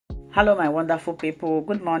Hello, my wonderful people.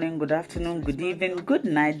 Good morning, good afternoon, good evening, good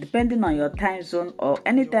night, depending on your time zone or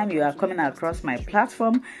anytime you are coming across my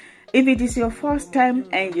platform. If it is your first time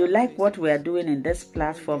and you like what we are doing in this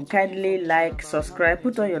platform, kindly like, subscribe,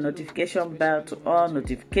 put on your notification bell to all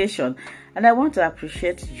notification. And I want to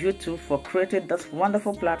appreciate you too for creating this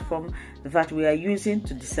wonderful platform that we are using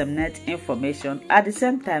to disseminate information. At the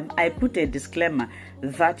same time, I put a disclaimer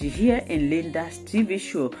that here in Linda's TV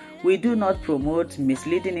show, we do not promote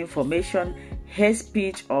misleading information, hate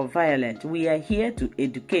speech, or violence. We are here to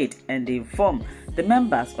educate and inform the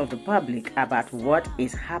members of the public about what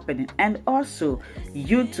is happening, and also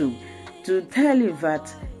YouTube to tell you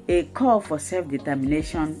that a call for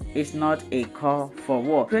self-determination is not a call for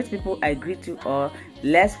war. Great people, I greet you all.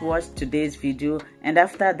 Let's watch today's video, and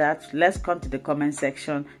after that, let's come to the comment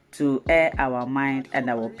section to air our mind and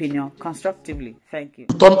our opinion constructively. Thank you.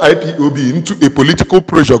 Turn IPOB into a political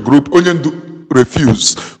pressure group. Onyendu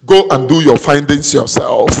refuse. Go and do your findings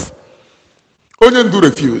yourself. Onyendu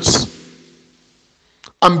refuse.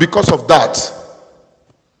 And because of that,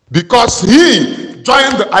 because he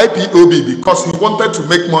joined the IPOB because he wanted to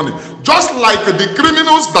make money, just like the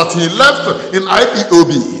criminals that he left in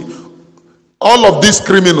IPOB. All of these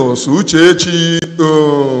criminals, Uchechi,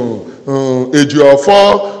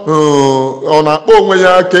 Ejiofo,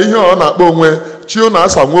 Onakpongwe, Keiho Onakpongwe, Chiona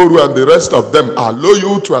Samoru, and the rest of them are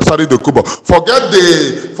loyal to ASARI Dokubo. Forget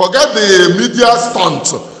the media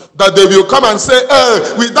stunt that they will come and say,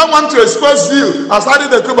 we don't want to expose you, ASARI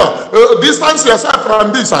Dokubo. Distance yourself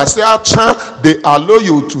from this. I say, they are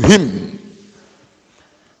loyal to him.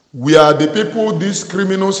 We are the people, these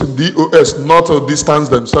criminals in DOS, not to distance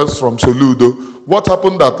themselves from Soludo. What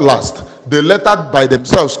happened at last? They later by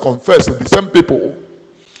themselves confess, the same people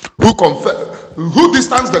who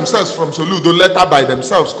distance themselves from Soludo later by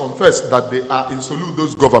themselves confess that they are in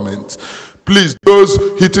Soludo's government. Please, those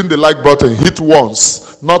hitting the like button, hit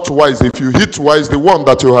once, not twice. If you hit twice, the one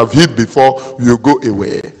that you have hit before will go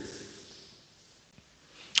away.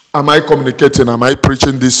 Am I communicating? Am I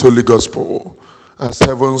preaching this holy gospel? As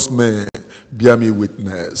heavens may bear me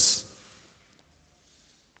witness.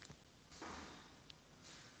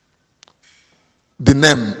 The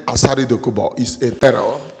name ASARI Dokubo is a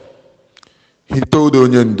terror. He told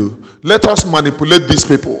Onyendu, let us manipulate these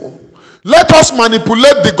people. Let us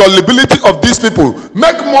manipulate the gullibility of these people.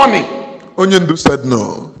 Make money. Onyendu said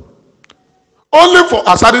no. Only for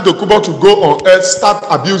ASARI Dokubo to go on earth, start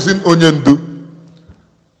abusing Onyendu.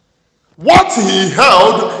 What he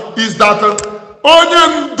held is that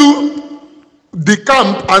Onyendu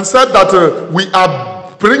decamped and said that we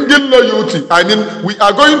are bringing loyalty. I mean, we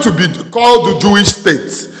are going to be called the Jewish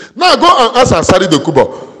state. Now go and ask ASARI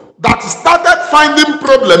Dokubo that started finding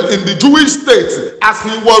problem in the Jewish state as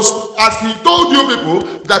he told you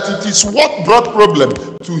people that it is what brought problem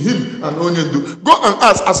to him and Onyendu. Go and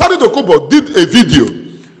ask. ASARI Dokubo did a video.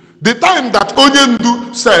 The time that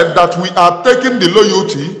Onyendu said that we are taking the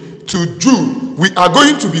loyalty to Jew, we are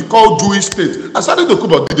going to be called Jewish state. ASARI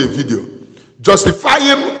Dokubo did a video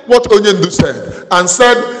justifying what Onyendu said and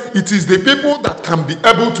said it is the people that can be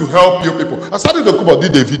able to help you people. ASARI Dokubo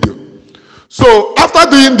did a video. So after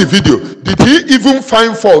doing the video, did he even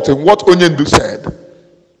find fault in what Onyendu said?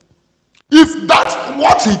 If that's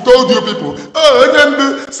what he told you people,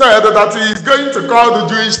 Onyendu said that he is going to call the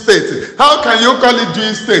Jewish state. How can you call it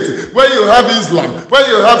Jewish state? Where you have Islam, where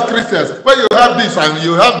you have Christians, where you have this and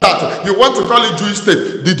you have that. You want to call it Jewish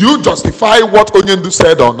state. Did you justify what Onyendu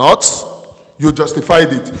said or not? You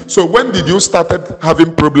justified it. So when did you started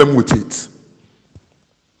having problem with it?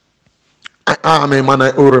 I am a man,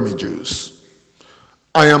 I owe Jews.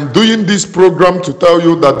 I am doing this program to tell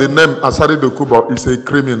you that the name ASARI Dokubo is a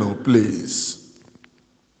criminal, please.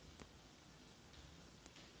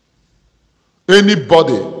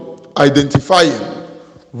 Anybody identifying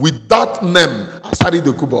with that name, ASARI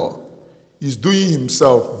Dokubo, is doing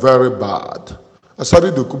himself very bad.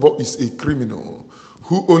 ASARI Dokubo is a criminal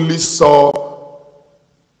who only saw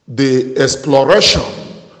the exploration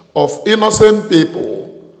of innocent people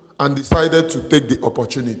and decided to take the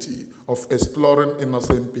opportunity of exploring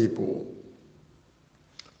innocent people.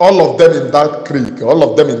 All of them in that creek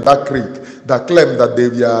that claim that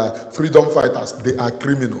they are freedom fighters, they are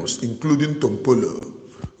criminals, including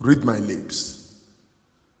Tompolo. Read my lips.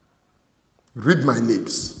 Read my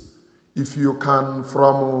lips. If you can,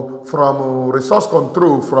 from resource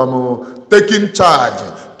control, from taking charge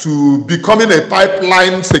to becoming a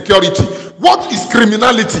pipeline security, what is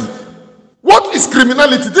criminality? What is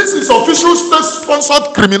criminality? This is official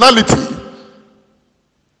state-sponsored criminality.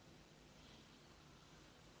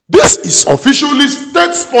 This is officially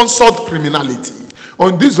state-sponsored criminality.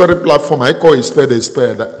 On this very platform, I call a spade a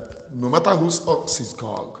spade. no matter whose ox is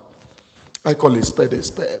gog. I call a spade a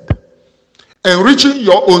spade. Enriching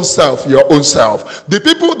your own self, your own self. The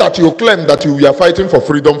people that you claim that you are fighting for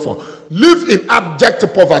freedom for live in abject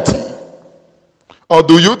poverty. Or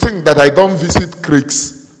do you think that I don't visit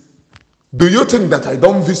creeks? Do you think that I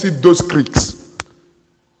don't visit those creeks?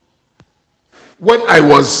 When I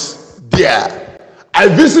was there, I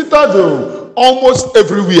visited almost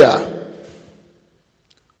everywhere.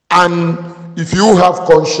 And if you have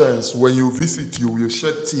conscience, when you visit, you will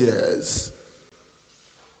shed tears.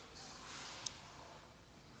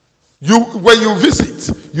 When you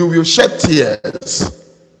visit, you will shed tears.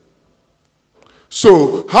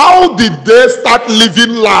 So, how did they start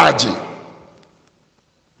living large?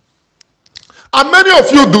 And many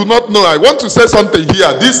of you do not know. I want to say something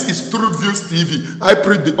here. This is Truth Views TV. I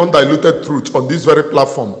preach the undiluted truth on this very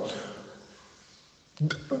platform.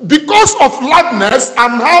 Because of lackness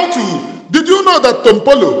and how to... Did you know that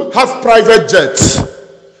Tompolo have private jets?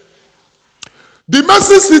 The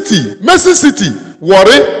Mercy City,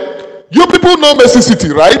 Warri. You people know Mercy City,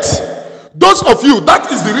 right? Those of you, that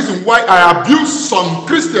is the reason why I abuse some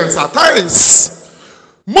Christians at times.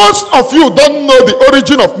 Most of you don't know the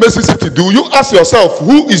origin of Mercy City. Do you ask yourself,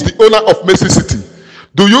 who is the owner of Mercy City?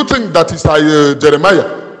 Do you think that is Jeremiah?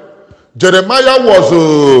 Jeremiah was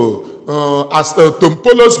as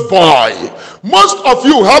Tompolo's boy. Most of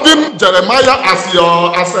you having Jeremiah as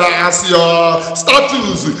your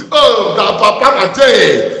status. Oh, the Papa J.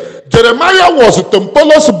 Jeremiah was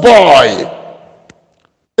Tompolo's boy,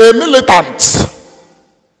 a militant.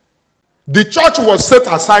 The church was set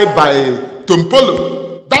aside by Tompolo.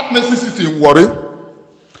 That necessity in Warri.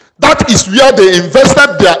 That is where they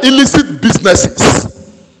invested their illicit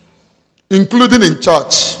businesses, including in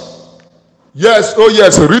church. Yes, oh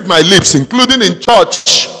yes, read my lips, including in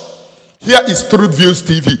church. Here is Truth Views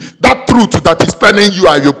TV. That truth that is penning you,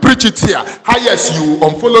 I will preach it here. Highest you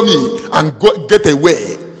unfollow me and go get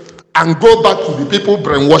away and go back to the people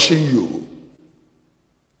brainwashing you.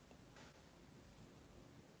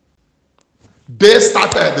 They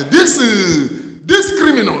started these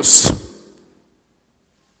criminals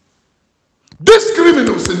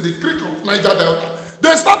in the creek of Niger Delta.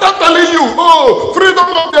 They started telling you, oh, freedom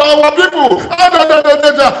of our people.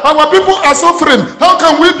 Our people are suffering. How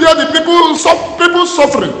can we bear the people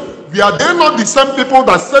suffering? Are they not the same people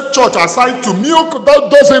that set church aside to milk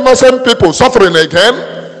those innocent people suffering again?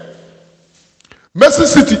 Mercy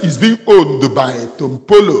City is being owned by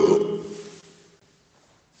Tompolo.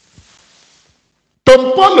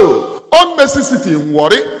 Tompolo owned Mercy City in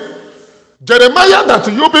Warri. Jeremiah, that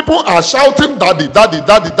you people are shouting daddy, daddy,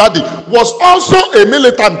 daddy, daddy, was also a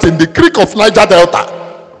militant in the creek of Niger Delta.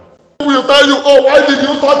 We will tell you, oh, why did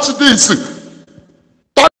you touch this?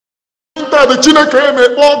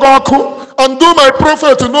 And do my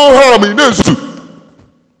prophet no harm in this.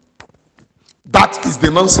 That is the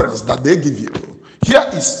nonsense that they give you. Here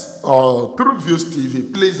is Truth Views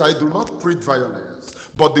TV. Please, I do not preach violence,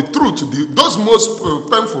 but the truth, those most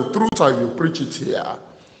painful truths, I will preach it here.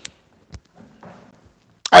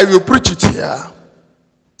 I will preach it here.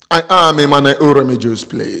 I am a man of religious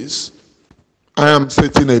place. I am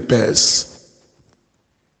setting a pace.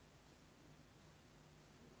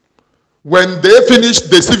 When they finish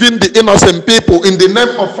deceiving the innocent people in the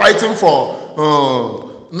name of fighting for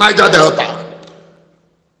Niger Delta,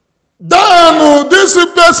 then this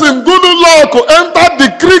person, good luck, entered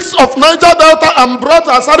the creeks of Niger Delta and brought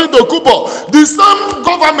ASARI Dokubo, the same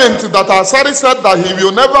government that ASARI said that he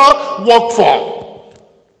will never work for.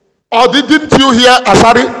 Or didn't you hear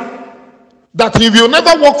ASARI? That he will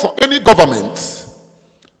never work for any government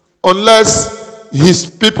unless his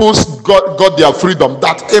people got their freedom.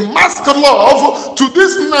 That a mask love to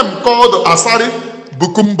this name called ASARI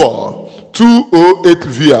Bukumbo. 208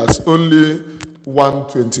 viewers, only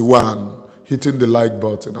 121 hitting the like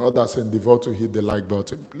button. Others endeavor to hit the like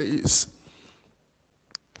button, please.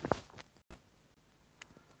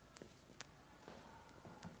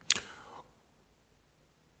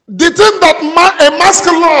 The thing that a mask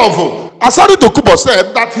love, ASARI Dokubo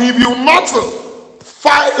said that he will not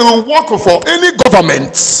work for any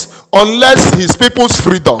government unless his people's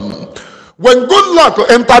freedom. When good luck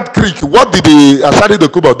entered creek, what did the ASARI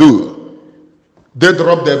Dokubo do? They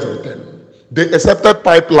dropped everything. They accepted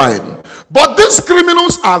pipeline. But these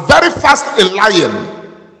criminals are very fast in lying.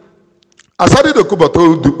 ASARI Dokubo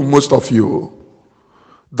told most of you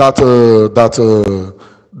that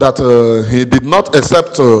he did not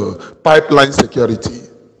accept pipeline security.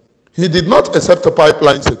 He did not accept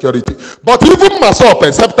pipeline security. But even myself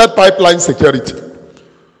accepted pipeline security.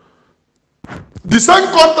 The same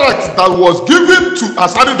contract that was given to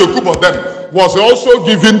Ansari Dokubo then was also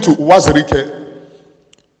given to Wazirike.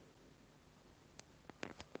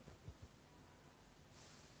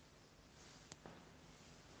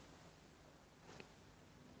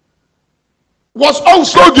 Was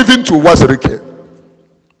also given to Wazirike.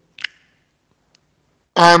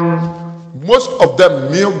 And most of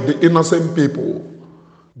them milked the innocent people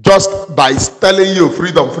just by telling you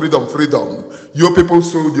freedom, freedom, freedom. You people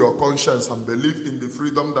sold your conscience and believe in the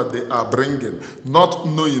freedom that they are bringing, not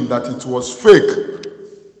knowing that it was fake.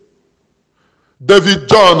 David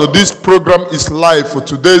John, this program is live. For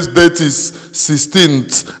today's date is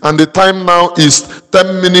 16th, and the time now is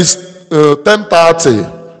 10 minutes, 10:30.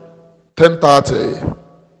 10:30.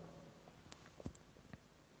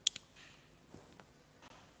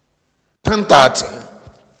 10:30.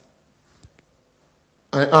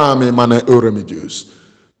 I am a man of remedies.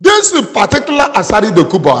 This particular Ansari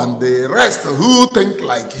Dokubo and the rest who think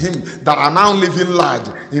like him that are now living large,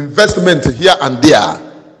 investment here and there.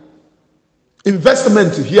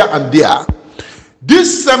 Investment here and there.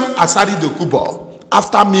 This same Ansari Dokubo,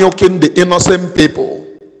 after milking the innocent people,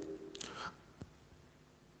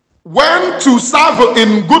 went to serve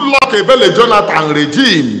in Goodluck Ebele Jonathan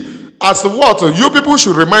regime. As what you people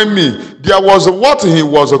should remind me, there was what he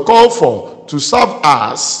was called for to serve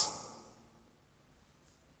as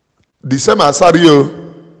the same Ansari,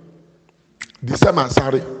 the same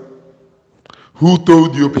Ansari who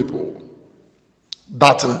told you people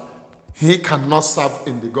that he cannot serve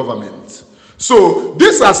in the government. So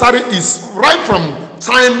this Ansari is right from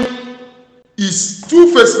time is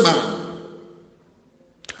two-faced man.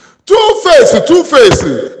 Two-face. Two-face.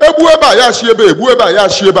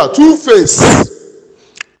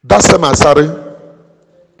 That's the Ansari.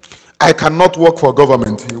 I cannot work for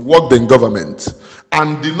government. He worked in government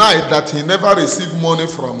and denied that he never received money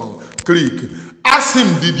from Creek. Ask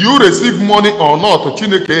him, did you receive money or not? He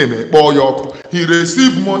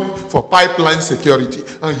received money for pipeline security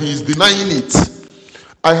and he is denying it.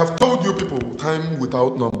 I have told you people time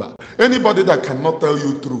without number. Anybody that cannot tell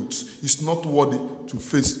you truth is not worthy to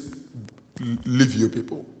face, leave you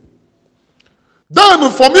people. Then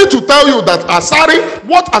for me to tell you that Ansari,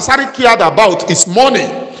 what Ansari cared about is money.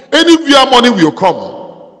 Anywhere money will come.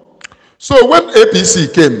 So when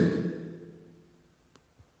APC came,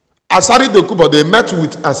 Ansari Dokubo, they met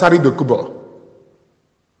with Ansari Dokubo.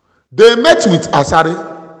 They met with Ansari.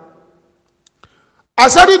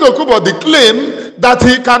 Ansari Dokubo claimed that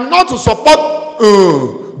he cannot support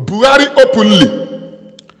Buhari openly,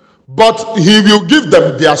 but he will give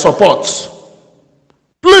them their support.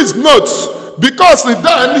 Please note, because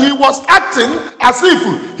then he was acting as if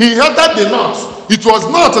he headed the North. It was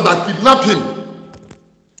not that kidnapped him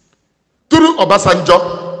through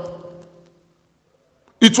Obasanjo.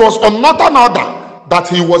 It was on not another that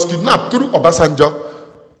he was kidnapped through Obasanjo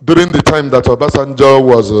during the time that Obasanjo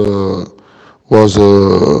was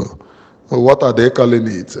what are they calling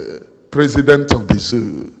it? President of the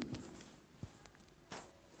zoo.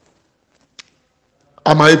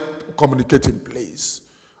 Am I communicating, please?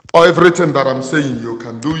 Or everything that I'm saying, you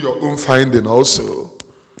can do your own finding also.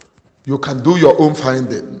 You can do your own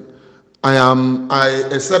finding. I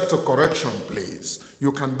accept a correction, please.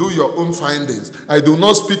 You can do your own findings. I do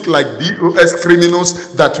not speak like DOS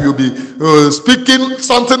criminals that will be speaking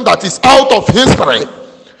something that is out of history.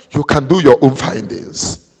 You can do your own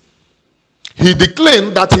findings. He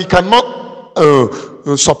declared that he cannot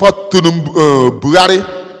support Buhari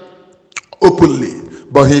openly,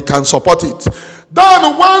 but he can support it.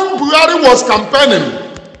 Then when Buhari was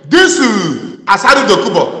campaigning, this Ansari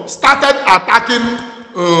Dokubo started attacking,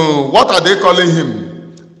 what are they calling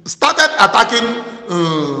him? Started attacking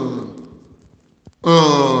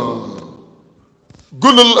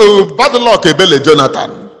Goodluck Ebele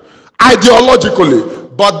Jonathan ideologically,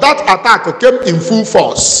 but that attack came in full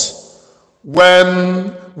force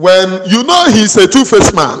when you know he's a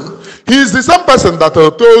two-faced man. He is the same person that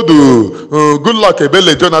told Goodluck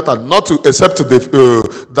Ebele Jonathan not to accept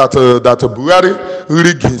that Buhari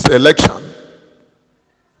rigged his election.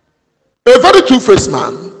 A very two-faced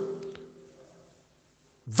man.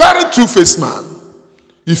 Very two-faced man.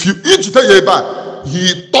 If you eat the yeba,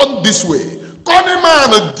 he turned this way. Corny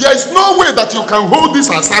man, there is no way that you can hold this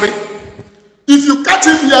Ansari. If you catch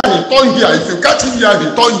him here, he turn here. If you catch him here, he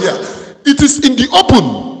turn here. It is in the open.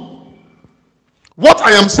 What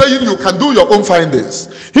I am saying, you can do your own findings.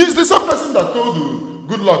 He is the same person that told you,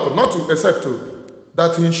 Goodluck, not to accept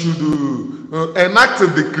that he should enact the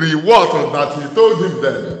decree what that he told him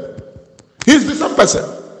then. He is the same person.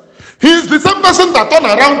 He is the same person that turned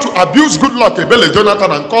around to abuse Goodluck Ebele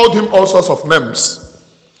Jonathan and called him all sorts of names.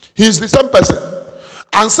 He's the same person.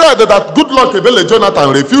 And said that Goodluck Ebele Jonathan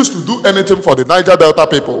refused to do anything for the Niger Delta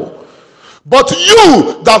people. But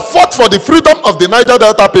you that fought for the freedom of the Niger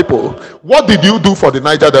Delta people, what did you do for the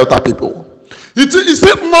Niger Delta people? Is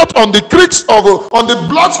it not on the creeks of, on the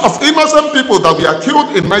bloods of innocent people that we are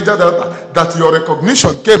killed in Niger Delta that your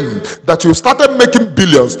recognition came, that you started making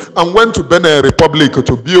billions and went to Benin Republic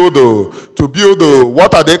to build,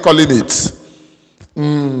 what are they calling it?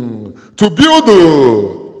 To build,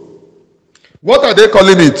 what are they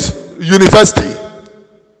calling it? University.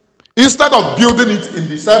 Instead of building it in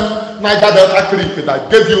the same Niger Delta creek that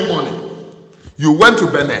gave you money, you went to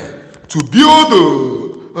Benin to build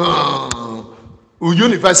a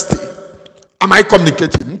university. Am I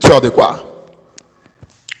communicating?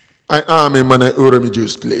 I am a man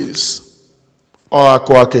religious place.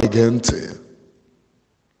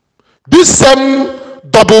 This same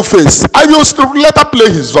double face, I will still later play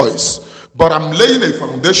his voice, but I'm laying a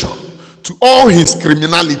foundation to all his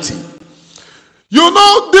criminality. You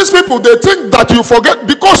know, these people, they think that you forget,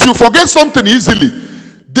 because you forget something easily.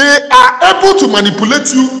 They are able to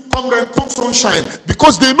manipulate you, Comrade Sunshine,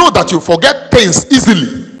 because they know that you forget things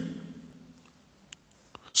easily.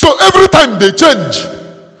 So every time they change,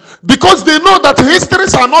 because they know that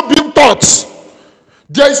histories are not being taught.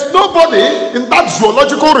 There is nobody in that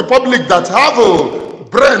zoological republic that have a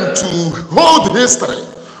brain to hold history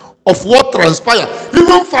of what transpired.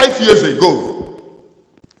 Even 5 years ago,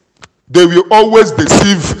 they will always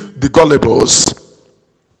deceive the gullibles.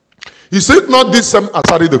 Is it not this same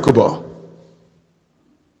ASARI Dokubo?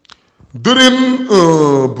 During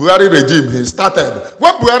Buhari regime, he started.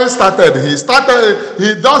 When Buhari started,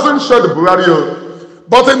 he doesn't shed Buhari.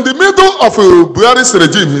 But in the middle of Buhari's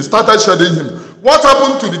regime, he started shedding him. What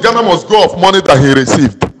happened to the Ghana must go of money that he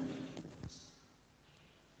received?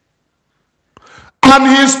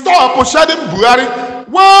 And he stopped shedding Buhari.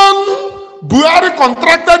 When Buhari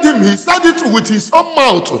contracted him, he said it with his own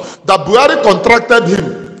mouth that Buhari contracted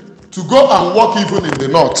him to go and work even in the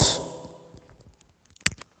north.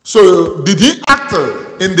 So did he act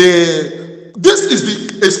in the...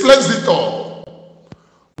 explains it all.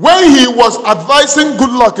 When he was advising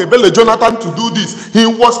Goodluck Ebele Jonathan to do this, he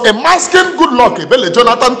was masking Goodluck Ebele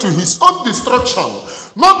Jonathan to his own destruction,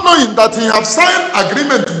 not knowing that he had signed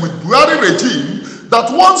agreement with Buhari regime that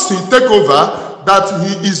once he take over, that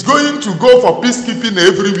he is going to go for peacekeeping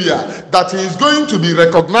everywhere, that he is going to be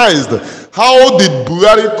recognized. How did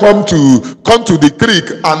Buhari come to the creek,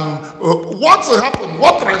 and what happened?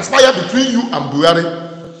 What transpired between you and Buhari?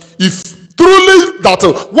 If truly that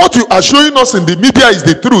what you are showing us in the media is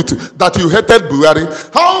the truth, that you hated Buhari,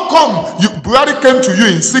 how come Buhari came to you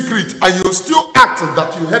in secret and you still act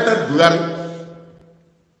that you hated Buhari?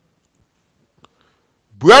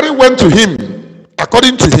 Buhari went to him,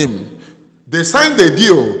 according to him, they signed a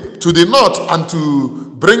deal to the north and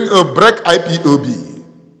to break IPOB.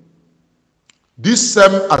 This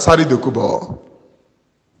same ASARI Dokubo.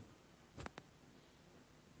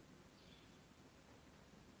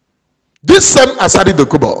 This same ASARI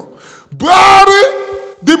Dokubo.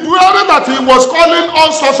 The Buhari that he was calling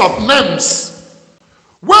all sorts of names.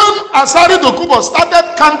 When ASARI Dokubo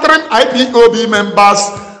started countering IPOB members,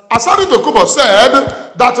 ASARI Dokubo said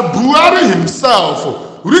that Buhari himself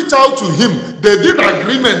reached out to him. They did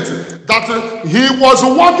agreement that he was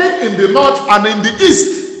working in the north and in the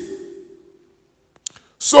east.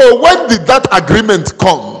 So when did that agreement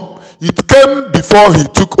come? It came before he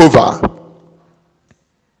took over.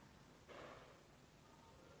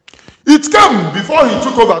 It came before he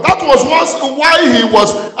took over. That was why he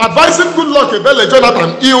was advising Goodluck Ebele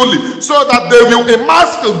Jonathan illy, so that they will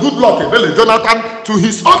mask Goodluck Ebele Jonathan to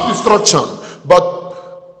his own destruction. But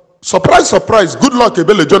surprise, surprise, Goodluck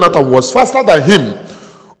Ebele Jonathan was faster than him.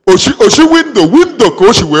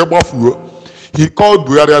 He called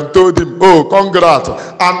Buhari and told him, oh, congrats.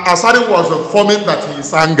 And ASARI was forming that he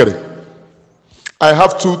is angry. I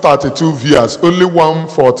have 232 viewers, only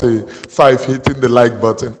 145 hitting the like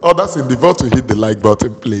button. Others in the vote to hit the like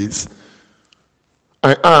button, please.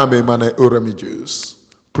 I am a man religious,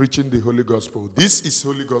 preaching the Holy Gospel. This is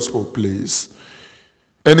Holy Gospel, please.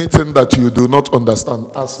 Anything that you do not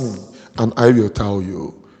understand, ask me, and I will tell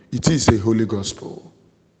you. It is a Holy Gospel.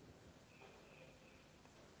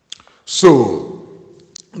 So,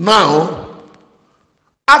 now,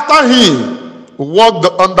 after he worked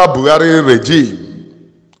under Buhari regime,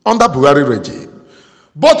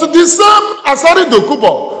 but the same ASARI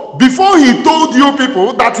Dokubo, before he told you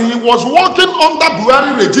people that he was working under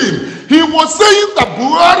Buhari regime, he was saying that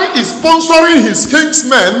Buhari is sponsoring his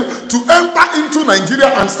kingsmen to enter into Nigeria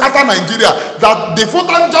and scatter Nigeria, that the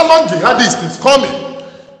Fotanjalon jihadist is coming.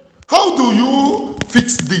 How do you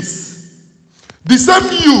fix this? The same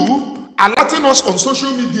you alerting us on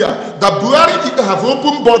social media that Buhari have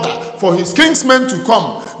opened border for his kingsmen to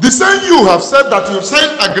come. The same you have said that you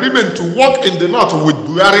signed agreement to work in the north with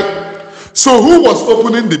Buhari. So who was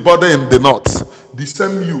opening the border in the north? The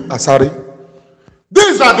same you, Asari.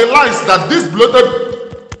 These are the lies that this bloated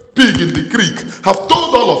pig in the creek have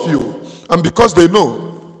told all of you. And because they know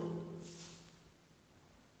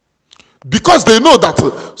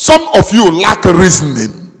that some of you lack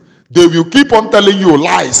reasoning, they will keep on telling you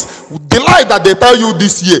lies. The lie that they tell you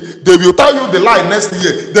this year, they will tell you the lie next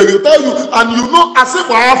year. They will tell you, and you know,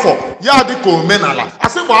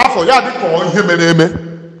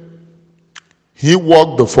 he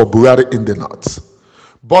worked for Buhari in the north.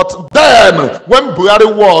 But then, when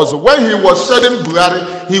he was shedding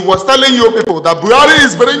Buhari, he was telling you people that Buhari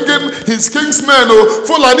is bringing his kingsmen,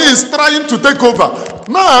 Fulani is trying to take over.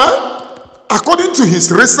 Now, according to his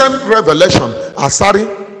recent revelation,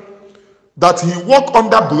 Asari, that he worked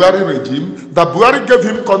under Buhari regime, that Buhari gave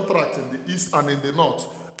him contract in the east and in the north.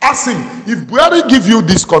 Ask him, if Buhari give you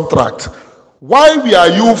this contract, why are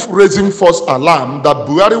you raising false alarm that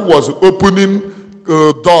Buhari was opening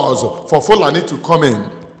doors for Fulani to come in?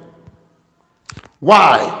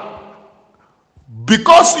 Why?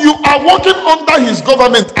 Because you are working under his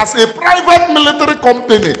government as a private military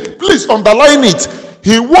company. Please underline it.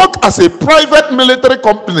 He worked as a private military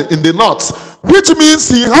company in the north, which means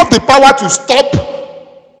he has the power to stop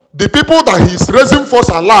the people that he's raising false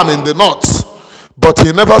alarm in the north. But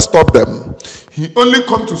he never stopped them. He only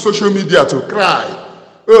come to social media to cry,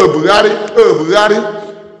 oh Buhari,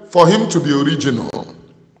 for him to be original.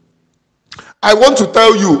 I want to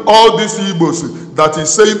tell you, all these Igbos that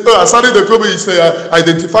is saying, oh, Ansari Dokubo is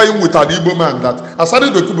identifying with an Igbo man, that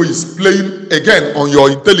Ansari Dokubo is playing again on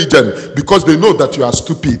your intelligence because they know that you are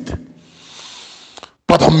stupid.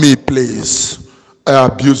 Pardon me, please. I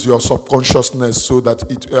abuse your subconsciousness so that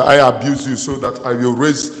I abuse you so that I will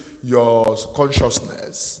raise your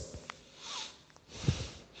consciousness.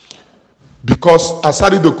 Because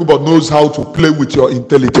Ansari Dokubo knows how to play with your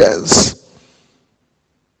intelligence.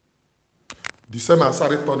 The same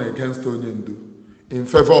Ansari turned against Onyendu in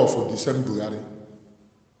favor of the same Buhari.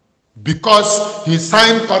 Because he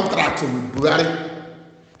signed contract with Buhari,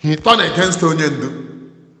 he turned against Onyendu.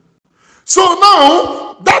 So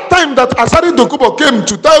now, that time that Ansari Dokubo came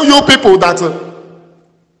to tell you people that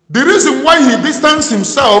the reason why he distanced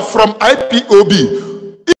himself from IPOB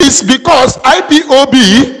is because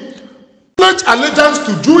IPOB pledged allegiance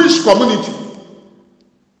to Jewish community.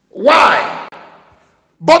 Why?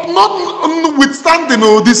 But notwithstanding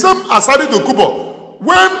the same Ansari Dokubo,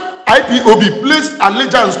 when IPOB placed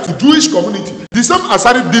allegiance to Jewish community, the same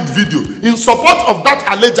Ansari did video in support of that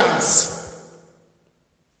allegiance.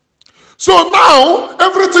 So now,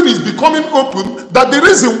 everything is becoming open that the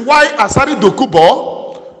reason why Ansari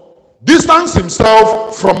Dokubo distanced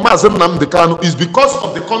himself from Mazen Nnamdi Kanu is because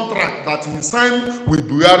of the contract that he signed with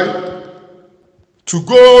Buhari to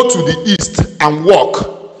go to the east and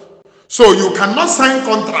work. So you cannot sign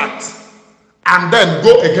contract and then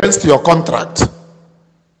go against your contract.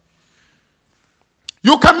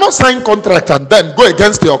 You cannot sign contract and then go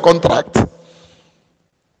against your contract.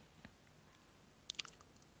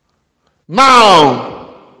 Now,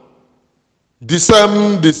 the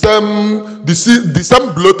same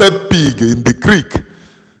bloated pig in the creek,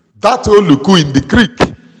 that Oluku in the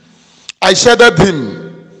creek, I shedded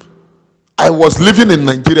him. I was living in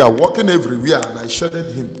Nigeria, working everywhere, and I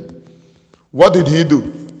shedded him. What did he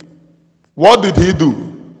do? What did he do?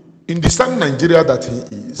 In the same Nigeria that he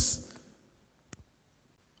is,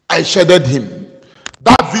 I shedded him.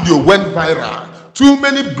 That video went viral. Too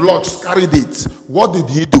many blogs carried it. What did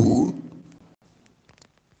he do?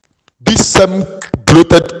 This same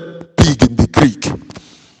bloated pig in the creek.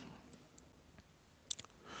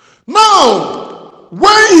 Now,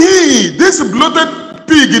 when this bloated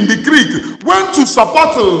pig in the creek went to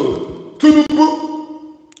support Tinubu,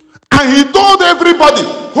 and he told everybody,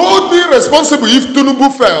 hold me responsible if Tinubu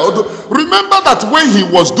failed. Remember that when he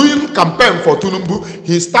was doing campaign for Tinubu,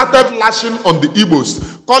 he started lashing on the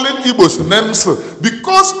Igbos, calling Igbos names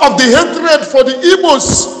because of the hatred for the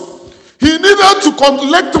Igbos. He needed to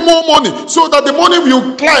collect more money so that the money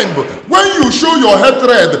will climb. When you show your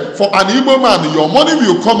hatred for an Igbo man, your money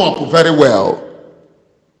will come up very well.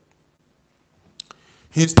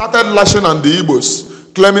 He started lashing on the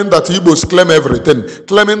Igbos, claiming that Igbos claim everything,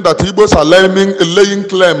 claiming that Igbos are laying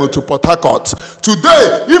claim to Port Harcourt.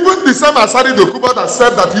 Today, even the same Ansari Dokubo that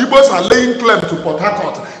said that Igbos are laying claim to Port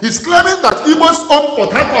Harcourt is claiming that Igbos own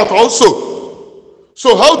Port Harcourt also.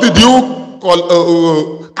 So how did you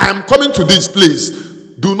call? I am coming to this, please.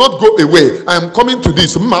 Do not go away. I am coming to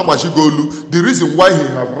this. The reason why he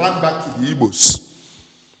have run back to the Igbos.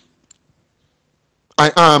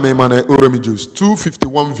 I am a man, Oromijus.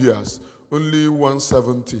 251 viewers, only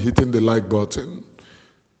 170 hitting the like button.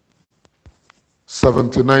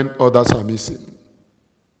 79 others are missing.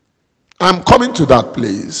 I'm coming to that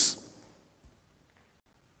place.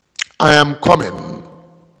 I am coming.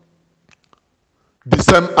 The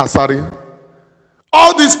same ASARI.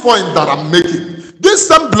 All these points that I'm making, this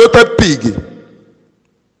same bloated pig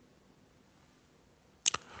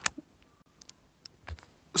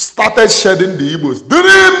started shedding the Igbos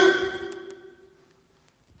during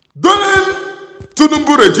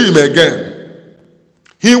Tinubu regime again.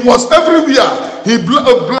 He was everywhere. He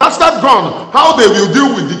blasted gun how they will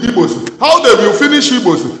deal with the Igbos, how they will finish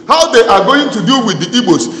Igbos, how they are going to deal with the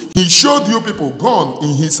Igbos. He showed you people gone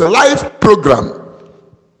in his live program.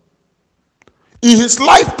 In his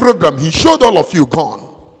live program, he showed all of you gone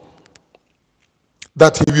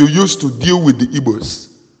that he will use to deal with the Igbos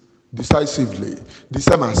decisively. The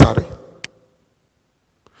same ASARI.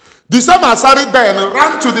 The same ASARI then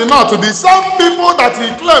ran to the north. The same people that he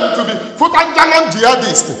claimed to be Futanjalan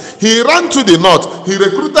jihadists. He ran to the north. He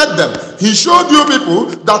recruited them. He showed you people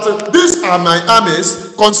that these are my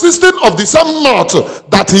armies, consisting of the same north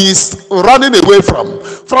that he is running away from.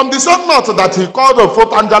 From the same north that he called a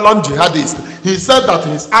Futanjalan jihadist. He said that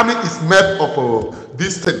his army is made up of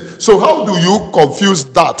this thing. So how do you confuse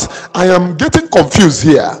that? I am getting confused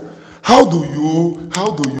here. How do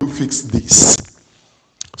you fix this?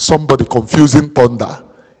 Somebody confusing thunder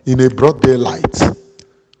in a broad daylight.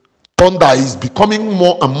 Thunder is becoming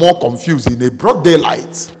more and more confused in a broad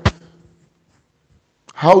daylight.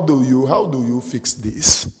 How do you fix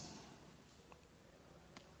this?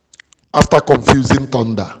 After confusing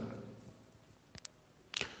thunder,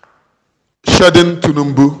 shedding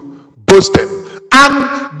Tinubu, boasting,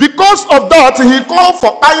 and because of that, he called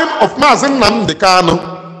for buying of Mazin Nnamdi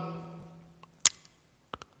Kanu.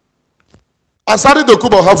 ASARI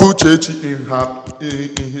Dokubo have Uchechi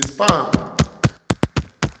in his farm.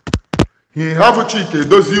 He have Chike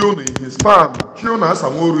Doziun in his farm. Kiona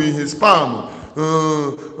Samoru in his farm.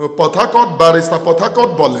 Port Harcourt barrister, Port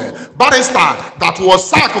Harcourt barrister that was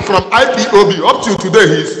sacked from IPOB. Up to today,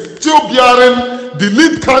 he's still bearing the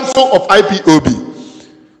lead counsel of IPOB.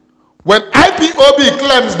 When IPOB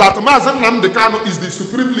claims that Mazen Nnamdi Kanu is the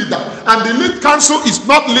supreme leader and the lead counsel is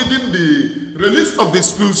not leading the release of the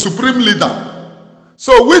supreme leader,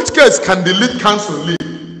 so which case can the lead counsel lead?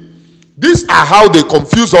 These are how they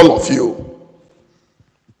confuse all of you.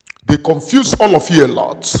 They confuse all of you a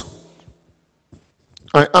lot.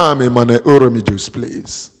 I am a man, Oromijus,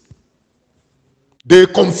 please. They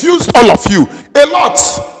confuse all of you a lot.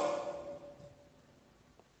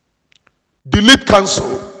 The lead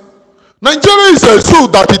counsel. Nigeria is a zoo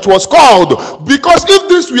that it was called because if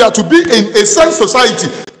this were to be in a sane society,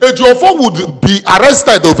 Ejiofor would be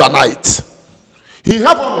arrested overnight. He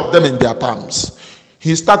had all of them in their palms.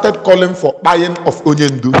 He started calling for buying of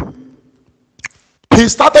Onyendu. He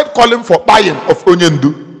started calling for buying of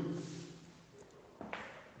Onyendu.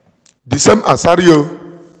 The same ASARI.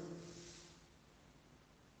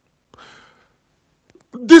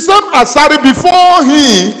 The same ASARI, before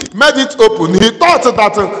he made it open, he thought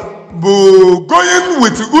that going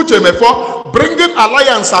with Uchemefo, bringing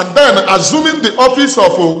alliance and then assuming the office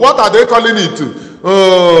of, what are they calling it?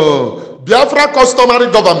 Biafra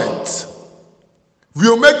customary government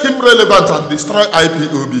will make him relevant and destroy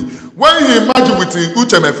IPOB. When he merged with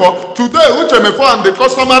Uchemefo, today Uchemefo and the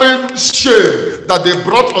customary share that they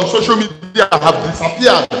brought on social media have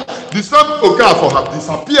disappeared. The same Okafor have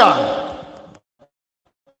disappeared.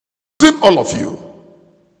 All of you.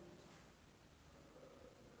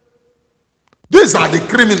 These are the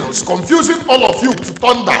criminals confusing all of you to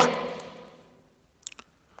thunder.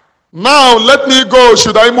 Now let me go.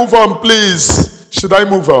 Should I move on, please? Should I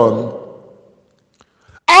move on?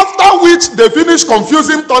 After which they finish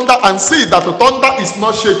confusing thunder and see that the thunder is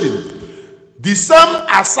not shaking. The same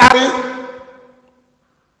ASARI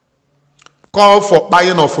called for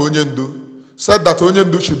buying of Onyendu, said that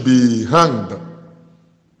Onyendu should be hanged.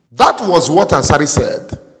 That was what ASARI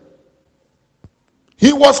said.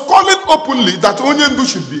 He was calling openly that Onyendu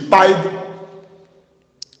should be buyed.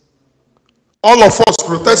 All of us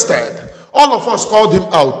protested. All of us called him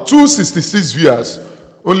out. 266 viewers,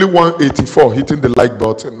 only 184 hitting the like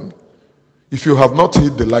button. If you have not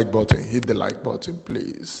hit the like button, hit the like button,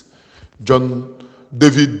 please. John,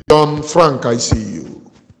 David, John, Frank, I see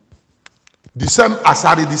you. The same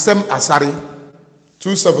ASARI,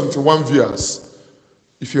 271 viewers.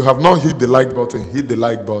 If you have not hit the like button, hit the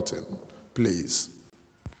like button, please.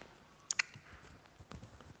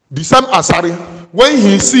 The same Asari, when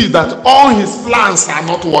he see that all his plans are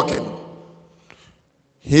not working,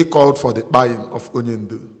 he called for the buying of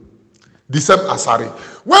Onyendu. The same Asari,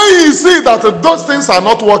 when he see that those things are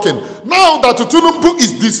not working, now that Tunumbu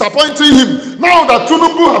is disappointing him, now that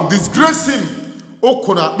Tunumbu have disgraced him,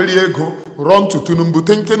 Okuna Beriego run to Tunumbu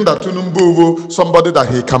thinking that Tunumbu is somebody that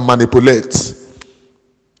he can manipulate.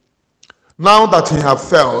 Now that he have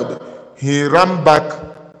failed, he ran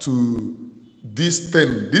back to this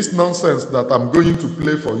thing, this nonsense that I'm going to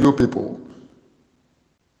play for you people.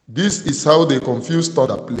 This is how they confused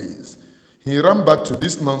other plays. He ran back to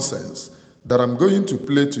this nonsense that I'm going to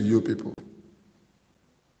play to you people.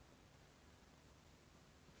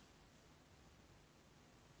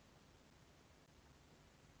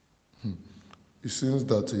 It seems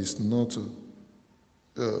that it's not.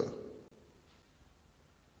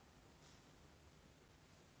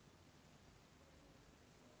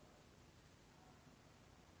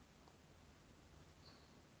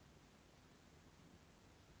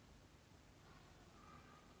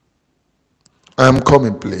 I am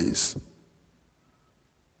coming, please.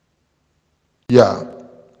 Yeah.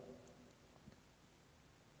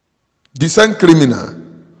 The same criminal.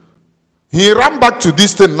 He ran back to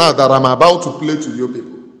this thing now that I'm about to play to you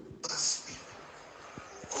people.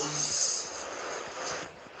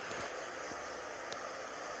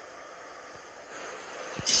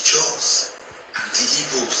 The Jaws and the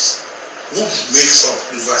Igbos who makes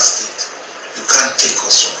up River State, you can't take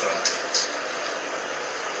us for granted.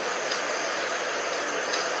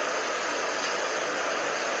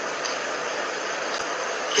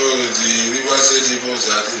 So the River State Igbos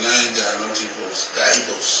are denying they are not Igbos, they are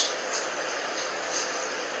Igbos.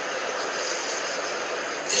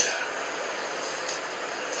 Yeah.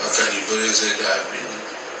 How can you really say they have been?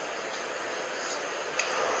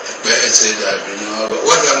 Better say they have been.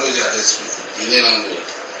 What language are they speaking? Benin language.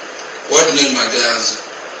 What name are they answering?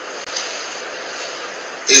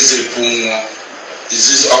 Is it Bunwa? Is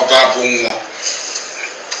this Oba Bunwa?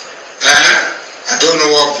 I don't know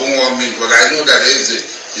what Bunwa means, but I know that is it.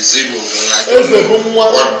 It's Igbo, I don't know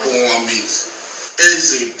what Bunwa means.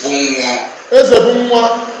 Eze Bunwa. Eze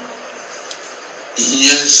Bunwa.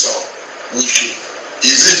 Yes, Wiki.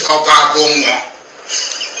 Is it Oba Bunwa?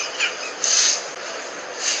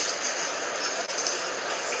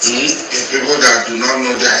 The people that do not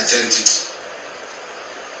know their identity.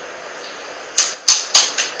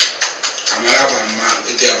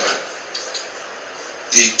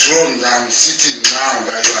 The throne that I'm sitting now,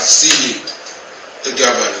 that you are seeing, the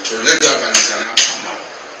government is an outcome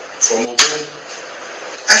from Obo.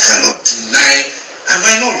 I cannot deny, I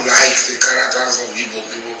might not like the characters of Igbo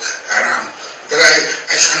people around, but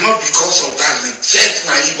I cannot, because of that, reject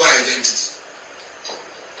my Igbo identity.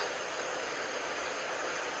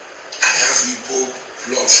 I have Igbo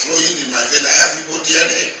blood flowing in my veins, I have Igbo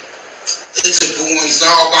DNA. It's a Bunwa, it's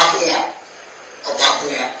not Oba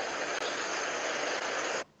Bunwa.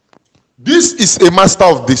 This is a master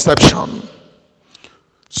of deception.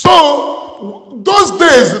 So, those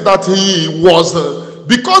days that he was,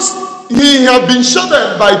 because he had been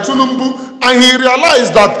shadowed by Tulumbu, and he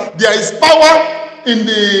realized that there is power in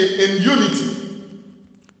unity.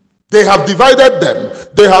 They have divided them.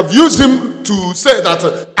 They have used him to say that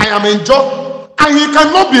I am in job, and he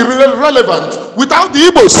cannot be relevant without the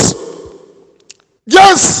Igbos.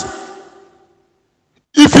 Yes.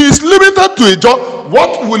 If he is limited to a job,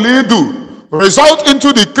 what will he do? Result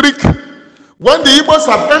into the creek. When the Igbos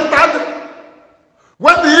have entered,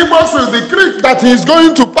 when the Igbos, the creek that he is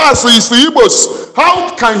going to pass is the Igbos,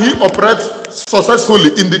 how can he operate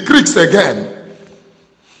successfully in the creeks again?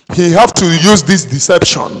 He have to use this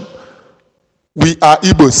deception. We are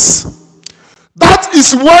Igbos. That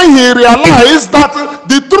is why he realized that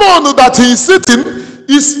the throne that he is sitting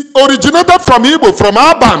is originated from Igbo, from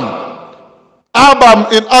Abam. Abam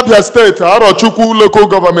in Abia State, Arochukwu local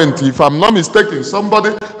government, if I'm not mistaken.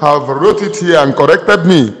 Somebody have wrote it here and corrected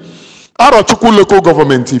me. Arochukwu local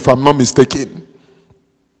government, if I'm not mistaken.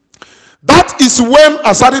 That is when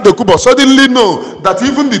Asari Dokubo suddenly know that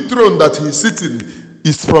even the throne that he's sitting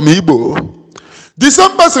is from Igbo. The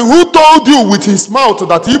same person who told you with his mouth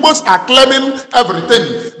that Igbos are claiming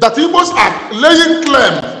everything, that Igbos are laying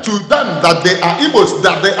claim to them that they are Igbos,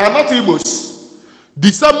 that they are not Igbos.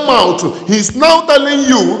 The same mouth, he is now telling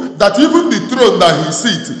you that even the throne that he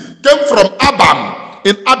sits came from Abam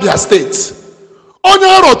in Abia State. Onye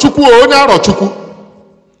Arochukwu.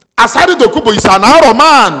 Asari Dokubo is an Aro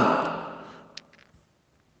man.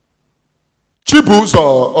 Chibus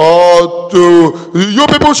or to you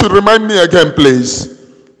people should remind me again, please.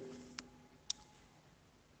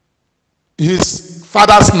 His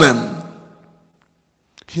father's name.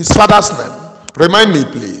 His father's name. Remind me,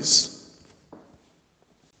 please.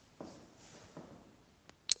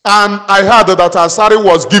 And I heard that Ansari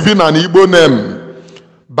was given an Igbo name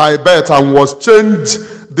by birth and was changed.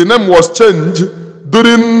 The name was changed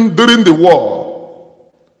during the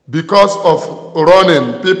war because of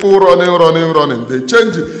running. People running. They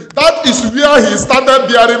changed it. That is where he started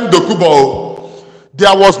bearing Dokubo.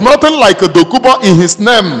 There was nothing like a Dokubo in his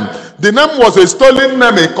name. The name was a stolen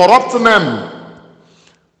name, a corrupt name.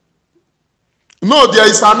 No, there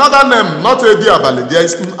is another name, not Edi Abali. There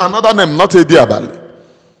is another name, not Edi Abali.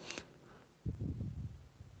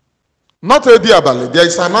 Not Edi Abali. There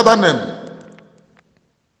is another name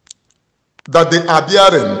that they are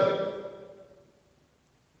bearing.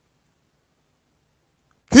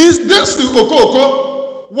 This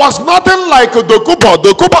Okoko was nothing like Dokubo.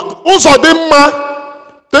 Dokubo, Uzodimma.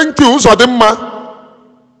 Thank you, Uzodimma.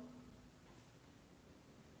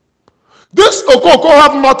 This Okoko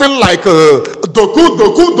have nothing like Doku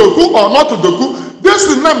or not Doku. This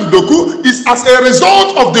name Doku is as a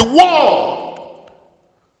result of the war,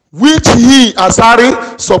 which he,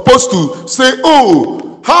 Asari, supposed to say,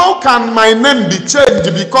 oh, how can my name be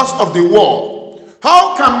changed because of the war?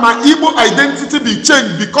 How can my Igbo identity be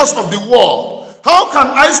changed because of the war? How can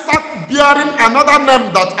I start bearing another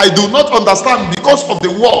name that I do not understand because of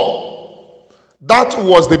the war? That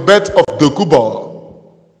was the birth of Dokubo.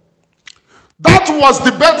 That was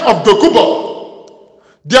the birth of Dokubo.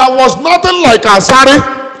 There was nothing like Ansari.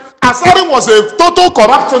 Ansari was a total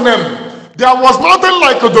corrupt name. There was nothing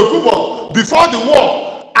like Dokubo before the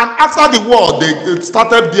war. And after the war, they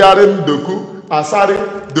started bearing Doku, Ansari,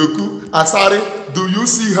 Doku, Ansari. Do you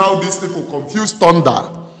see how these people confuse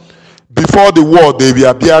thunder? Before the war, they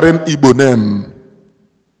were bearing Igbo name.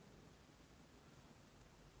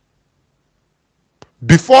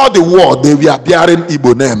 Before the war, they were bearing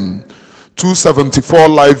Igbo name. 274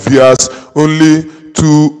 live viewers, only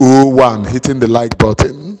 201 hitting the like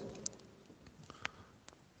button.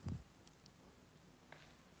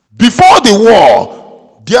 Before the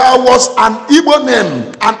war, there was an Igbo name,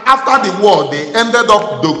 and after the war, they ended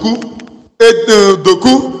up Doku,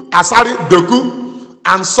 Doku, Asari, Doku,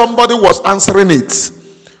 and somebody was answering it.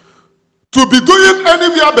 To be doing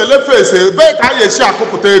anywhere beleface,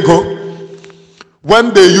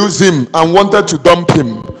 when they used him and wanted to dump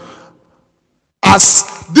him, as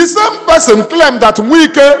the same person claimed that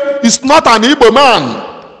Wike is not an Igbo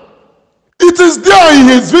man. It is there in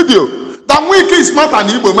his video that Wike is not an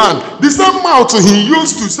Igbo man. The same mouth he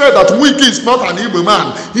used to say that Wike is not an Igbo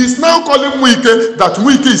man, he's now calling Wike that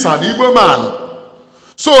Wike is an Igbo man.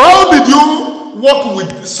 So how did you work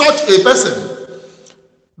with such a person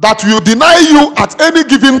that will deny you at any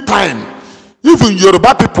given time? Even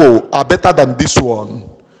Yoruba people are better than this one.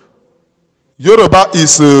 Yoruba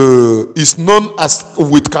is known as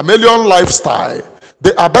with chameleon lifestyle.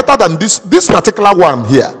 They are better than this particular one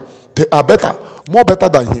here. They are better, more better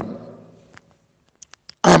than him.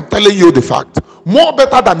 I am telling you the fact. More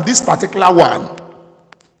better than this particular one.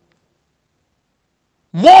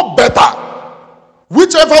 More better.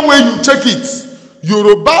 Whichever way you check it,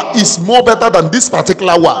 Yoruba is more better than this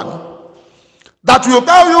particular one. That will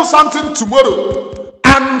tell you something tomorrow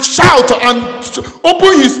and shout and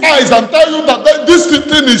open his eyes and tell you that this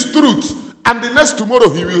thing is truth, and the next tomorrow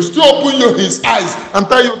he will still open his eyes and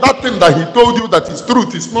tell you that thing that he told you that is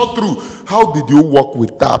truth is not true. How did you work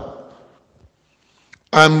with that?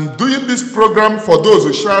 I'm doing this program for those who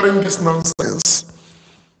are sharing this nonsense.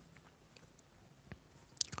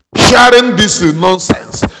 Sharing this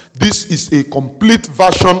nonsense. This is a complete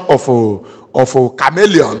version of a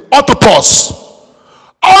chameleon, octopus.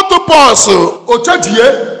 Octopus, ochadie,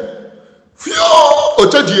 fio,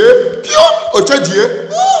 ochadie, pio, ochadie,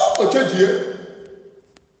 ochadie.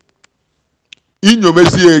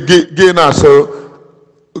 Inyomesi ge na so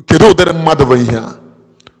kedo dere mmadu over here.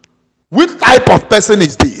 Which type of person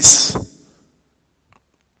is this?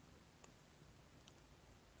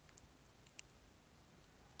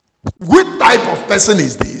 Which type of person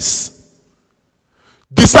is this?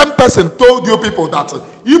 The same person told you people that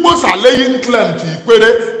Igbos are laying claim to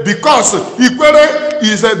Ikwere because Ikwere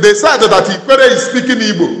is, they said that Ikwere is speaking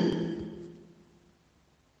Igbo.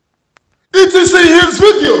 It is in his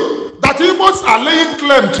video that Igbos are laying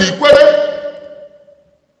claim to Ikwere.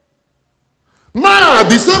 Now,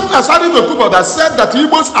 the same Asari Dokubo that said that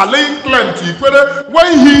Igbos are laying claim to Ikwere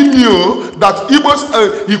when he knew that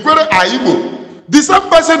Ikwere are Igbo. The same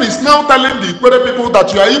person is now telling the Ikwere people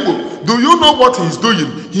that you are Igbo. Do you know what he's doing?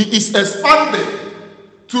 He is expanding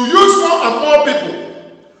to use more and more people,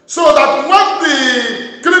 so that when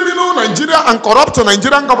the criminal Nigerian Nigeria and corrupt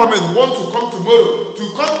Nigerian government want to come tomorrow to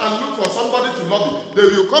come and look for somebody to lobby. They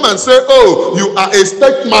will come and say, oh, you are a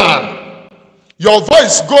statesman. Your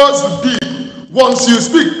voice goes deep. Once you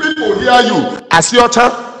speak, people hear you. As your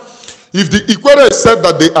child, if the Ikwere said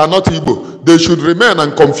that they are not Igbo, they should remain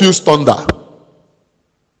and confuse thunder.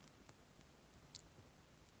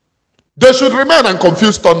 They should remain and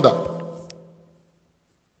confuse thunder.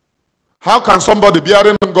 How can somebody be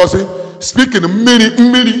hearing Ngozi speak in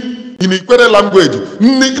in Ikwere language?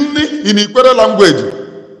 In Ikwere language.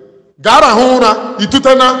 Gara huna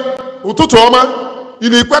itutena ututuoma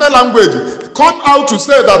in Ikwere language. Come out to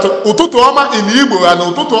say that ututuoma in Igbo and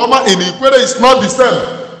ututuoma in Ikwere is not the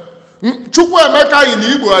same. Chukwuemeka in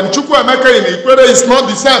Igbo and Chukwuemeka in Ikwere is not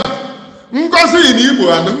the same. Ngozi in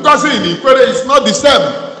Igbo and Ngozi in Ikwere is not the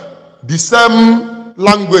same. The same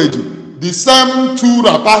language, the same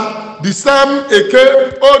Turapa, the same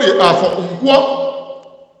Eke Ori Afo Unkwo,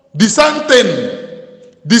 the same thing,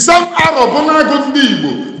 the same Arabona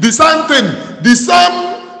Igbo, the same thing, the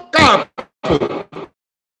same cap.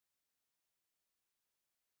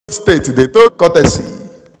 State, they took courtesy.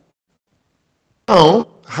 Now,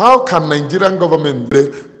 how can Nigerian government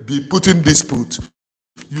be putting dispute?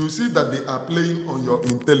 You see that they are playing on your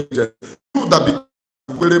intelligence. You that be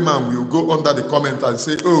Ikwere man will go under the comment and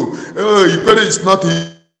say, oh, Ikwere is not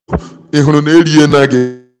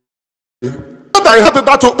but I had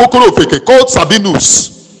that Okorofeke called Sabinus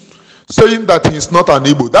saying that he is not an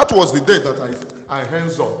Igbo. That was the day that I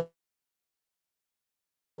hands on.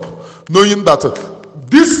 Knowing that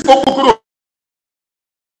this Okorofeke,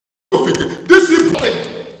 this is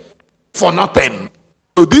for nothing.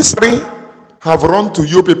 So these three have run to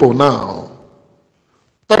you people now.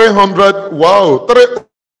 300, wow,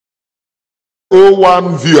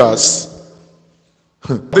 301 viewers.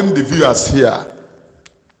 Then the viewers here.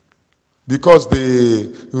 Because the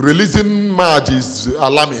releasing march is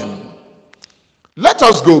alarming. Let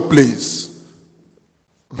us go, please.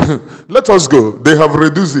 Let us go. They have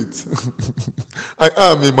reduced it. I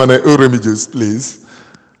am Emmanuel Oremiges, please.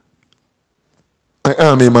 I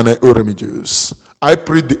am Emmanuel Oremiges. I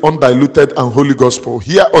preach the undiluted and holy gospel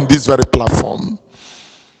here on this very platform.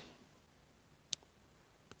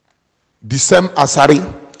 The same ASARI.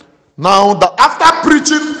 Now, after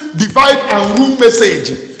preaching divide and rule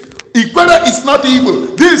message, Ikwere is not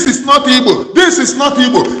Igbo. This is not Igbo. This is not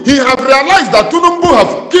Igbo. He have realized that Tunumbu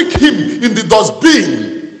have kicked him in the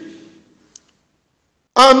dustbin.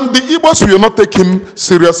 And the Igbos will not take him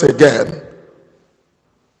serious again.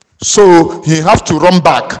 So he has to run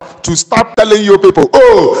back to start telling you people,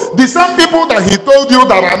 oh, the same people that he told you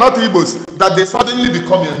that are not Igbos, that they suddenly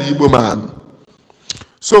become an Igbo man.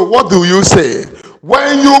 So what do you say?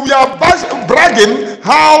 When you are bragging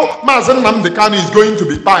how Mazen Namdekanu is going to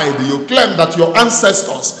be pied, you claim that your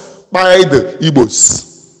ancestors pied the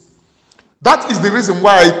Igbos. That is the reason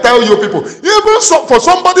why I tell you people, even so, for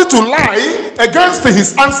somebody to lie against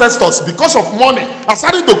his ancestors because of money,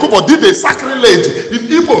 Ansari Dokubo did a sacrilege in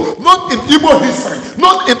Igbo, not in Igbo history,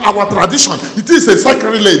 not in our tradition. It is a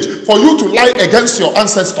sacrilege for you to lie against your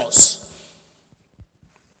ancestors.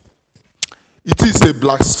 It is a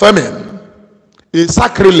blasphemy, a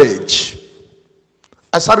sacrilege.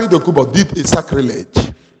 Ansari Dokubo did a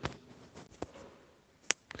sacrilege.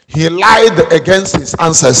 He lied against his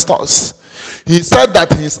ancestors. He said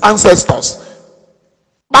that his ancestors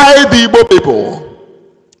pied the Igbo people.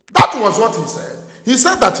 That was what he said. He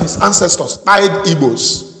said that his ancestors pied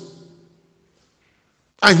Igbos.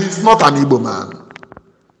 And he's not an Igbo man.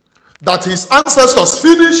 That his ancestors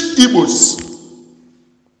finished Igbos.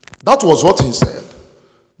 That was what he said.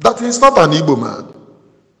 That he's not an Igbo man.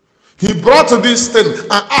 He brought this thing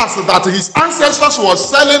and asked that his ancestors were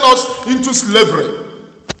selling us into slavery.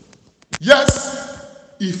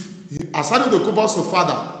 Yes, if Ansari Dokubo's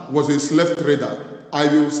father was a slave trader, I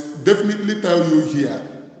will definitely tell you here,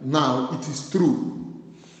 now it is true.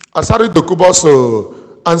 Ansari Dokubo's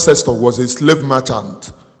ancestor was a slave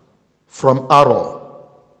merchant from Aro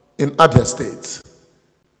in Abia State.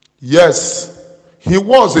 Yes, he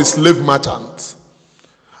was a slave merchant.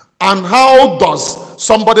 And how does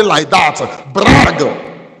somebody like that brag?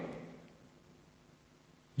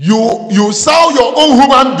 You sell your own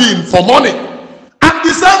human being for money. And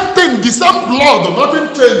the same thing, the same blood,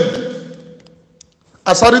 nothing changed.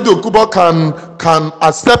 Ansari Dokubo can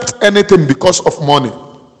accept anything because of money.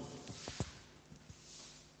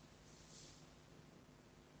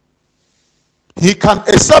 He can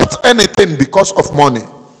accept anything because of money.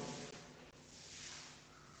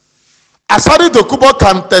 Ansari Dokubo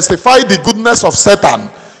can testify the goodness of Satan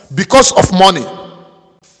because of money.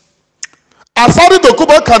 Ansari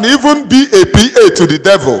Dokubo can even be a PA to the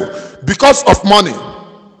devil because of money.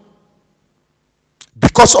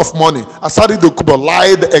 Because of money, Ansari Dokubo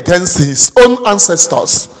lied against his own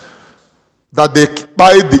ancestors that they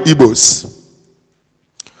buy the Igbos.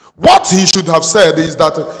 What he should have said is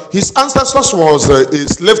that his ancestors was a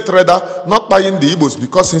slave trader, not buying the Igbos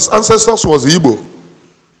because his ancestors was Igbo.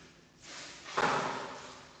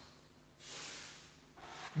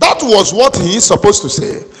 That was what he is supposed to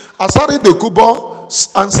say. Ansari Dokubo's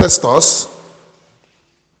ancestors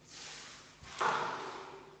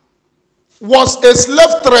was a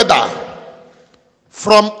slave trader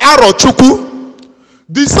from Arochukwu.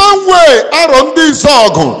 The same way Aaron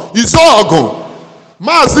Izogun,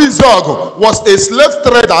 Mazi Izogun was a slave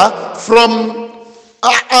trader from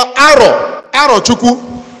Arochukwu.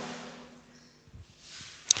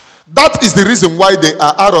 That is the reason why they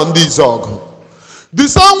are Aaron Izogun. The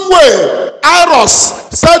same way Aros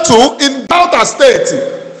settled in Delta State.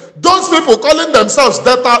 Those people calling themselves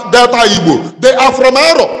Delta Igbo, they are from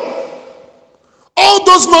Aro. All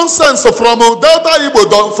those nonsense from Delta Igbo,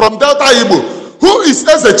 who is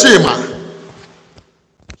Ezechima?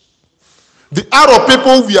 The Aro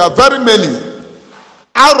people, we are very many.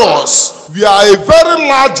 Aros, we are a very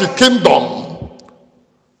large kingdom.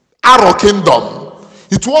 Aro kingdom.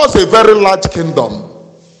 It was a very large kingdom.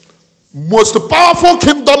 Most powerful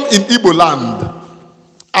kingdom in Igbo land.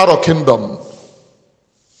 Aro kingdom.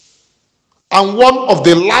 And one of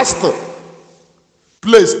the last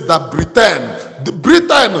place that Britain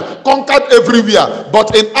conquered everywhere,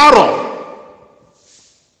 but in Aro,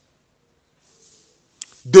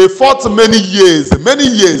 they fought many years,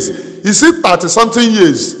 is it 30-something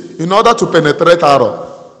years, in order to penetrate Aro.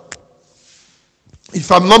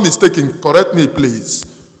 If I'm not mistaken, correct me please.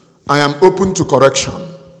 I am open to correction.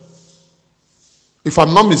 If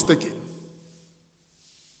I'm not mistaken.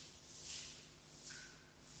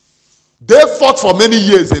 They fought for many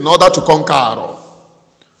years in order to conquer Aro.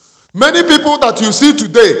 Many people that you see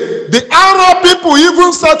today, the Aro people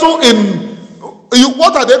even settle in,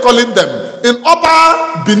 what are they calling them? In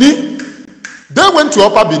Upper Bini. They went to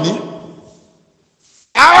Upper Bini.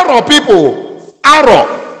 Aro people,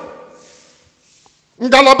 Aro.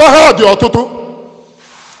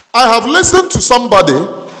 I have listened to somebody,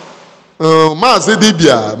 Mazi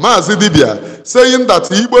Dibia, saying that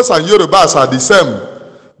Igbos and Yorubas are the same.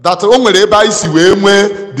 That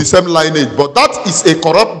the same lineage, but that is a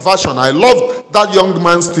corrupt version. I love that young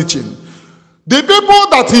man's teaching. The people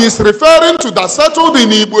that he is referring to that settled in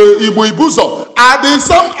Ibuzo are the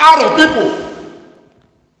same Aro people,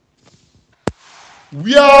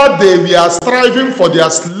 where they were striving for their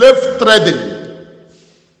slave trading.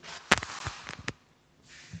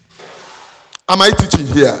 Am I teaching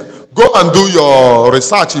here? Go and do your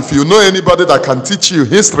research. If you know anybody that can teach you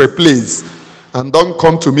history, please. And don't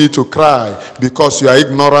come to me to cry because you are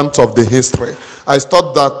ignorant of the history. I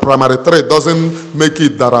thought that primary 3 doesn't make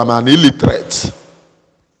it that I'm an illiterate.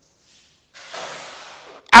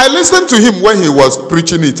 I listened to him when he was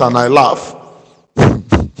preaching it and I laughed.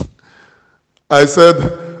 I said,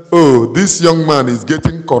 oh, this young man is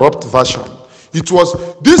getting corrupt version. It was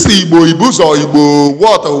this Igbo, Ibuzo, Igbo,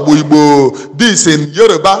 what, Igbo, this in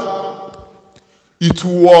Yoruba. It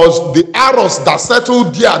was the Aros that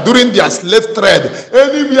settled there during their slave trade.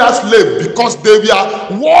 Anywhere slave, because they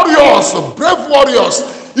were warriors, brave warriors.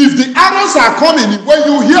 If the Aros are coming, when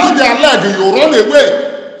you hear their leg, you run away.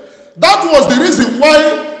 That was the reason why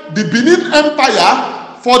the Benin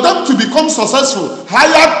Empire, for them to become successful,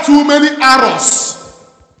 hired too many Aros.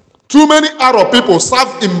 Too many Aro people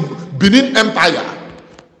served in Benin Empire.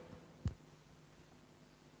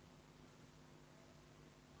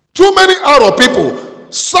 Too many Aro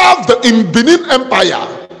people served in Benin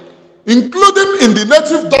Empire, including in the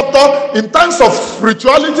native doctor, in terms of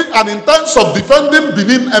spirituality and in terms of defending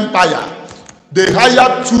Benin Empire. They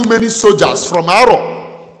hired too many soldiers from Aro.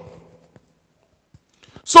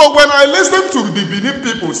 So when I listen to the Benin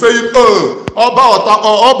people saying, oh,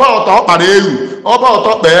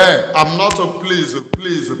 I'm not,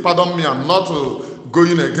 please, pardon me, I'm not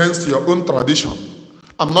going against your own tradition.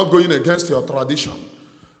 I'm not going against your tradition.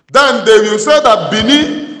 Then they will say that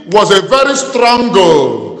Benin was a very strong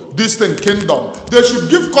distant kingdom. They should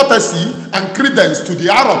give courtesy and credence to the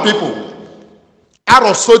Aro people.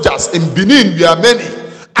 Aro soldiers in Benin were many.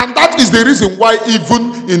 And that is the reason why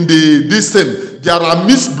even in the distant, there are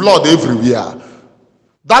mixed blood everywhere.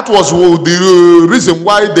 That was the reason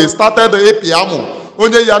why they started Epiamu.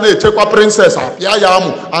 Onye yana echekwa princess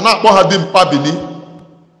Apiayamu and Akpohadim Benin.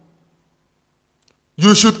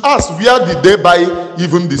 You should ask, where did they buy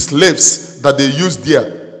even the slaves that they used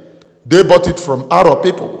there? They bought it from Aro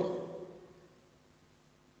people.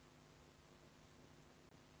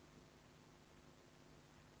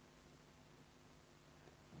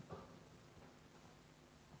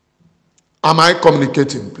 Am I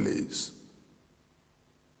communicating, please?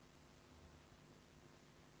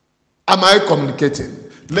 Am I communicating?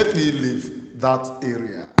 Let me leave that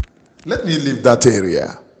area. Let me leave that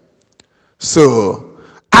area. So,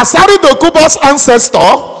 Ansari Dokubo's ancestor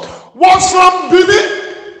was from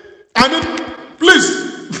Benin. I mean, please,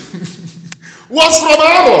 was from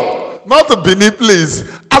Aro. Not Benin, please.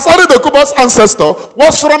 Ansari Dokubo's ancestor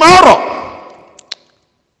was from Aro.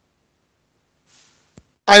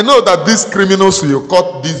 I know that these criminals will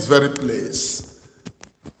cut this very place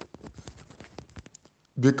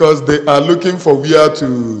because they are looking for where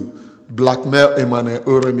to blackmail Emmanuel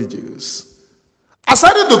Oremigius.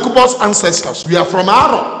 Ansari Dokubo's ancestors were from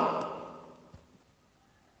Aro.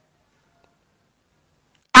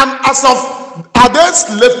 And as of, are they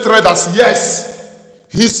slave traders? Yes.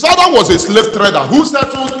 His father was a slave trader who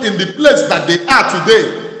settled in the place that they are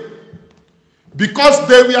today. Because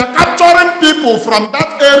they were capturing people from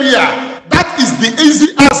that area. That is the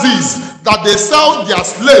easy as is that they sell their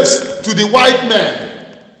slaves to the white men.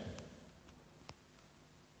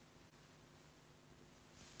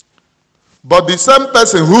 But the same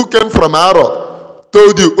person who came from Aro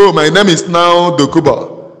told you, oh, my name is now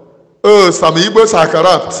Dokubo. Oh, some Igbos are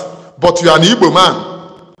corrupt, but you are an Igbo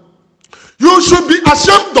man. You should be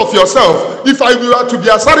ashamed of yourself. If I were to be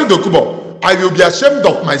Ansari Dokubo, I will be ashamed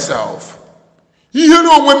of myself. You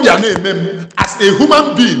know, when as a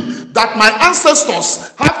human being, that my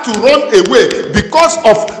ancestors have to run away because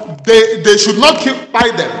of they should not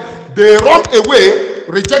Kpai them. They run away,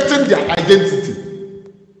 rejecting their identity.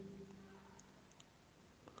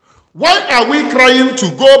 Why are we crying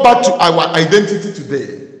to go back to our identity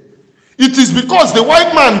today? It is because the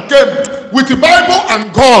white man came with the Bible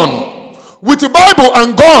and gone. With the Bible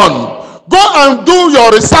and gone. Go and do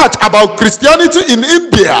your research about Christianity in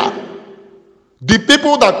India. The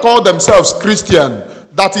people that call themselves Christian,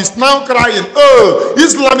 that is now crying, oh,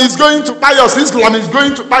 Islam is going to buy us, Islam is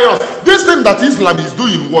going to buy us. This thing that Islam is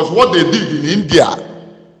doing was what they did in India.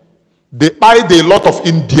 They buyed a lot of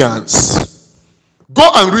Indians. Go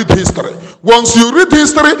and read history. Once you read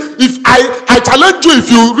history, if I challenge you, if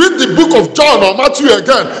you read the book of John or Matthew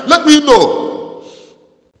again, let me know.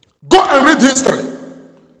 Go and read history.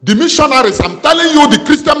 The missionaries, I'm telling you, the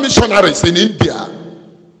Christian missionaries in India,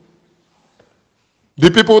 the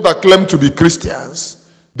people that claim to be Christians,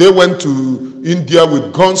 they went to India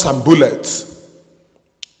with guns and bullets.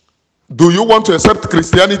 Do you want to accept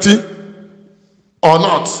Christianity or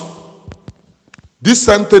not? This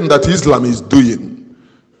same thing that Islam is doing.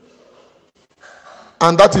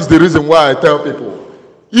 And that is the reason why I tell people,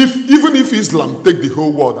 even if Islam take the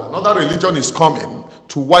whole world, another religion is coming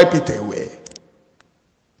to wipe it away.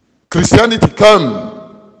 Christianity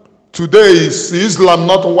come. Today is Islam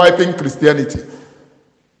not wiping Christianity.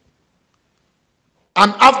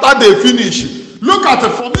 And after they finish, look at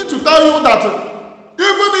it, for me to tell you that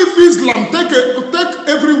even if Islam take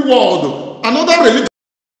every world, another religion.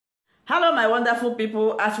 Hello, my wonderful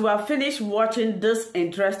people. As we have finished watching this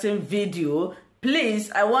interesting video, please,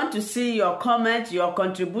 I want to see your comment, your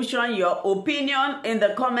contribution, your opinion in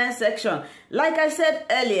the comment section. Like I said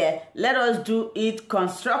earlier, let us do it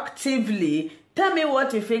constructively. Tell me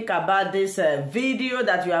what you think about this video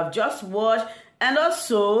that you have just watched, and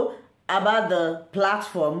also about the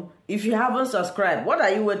platform. If you haven't subscribed, what are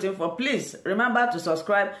you waiting for? Please remember to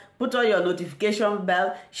subscribe, put on your notification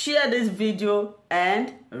bell, share this video,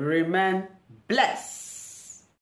 and remain blessed.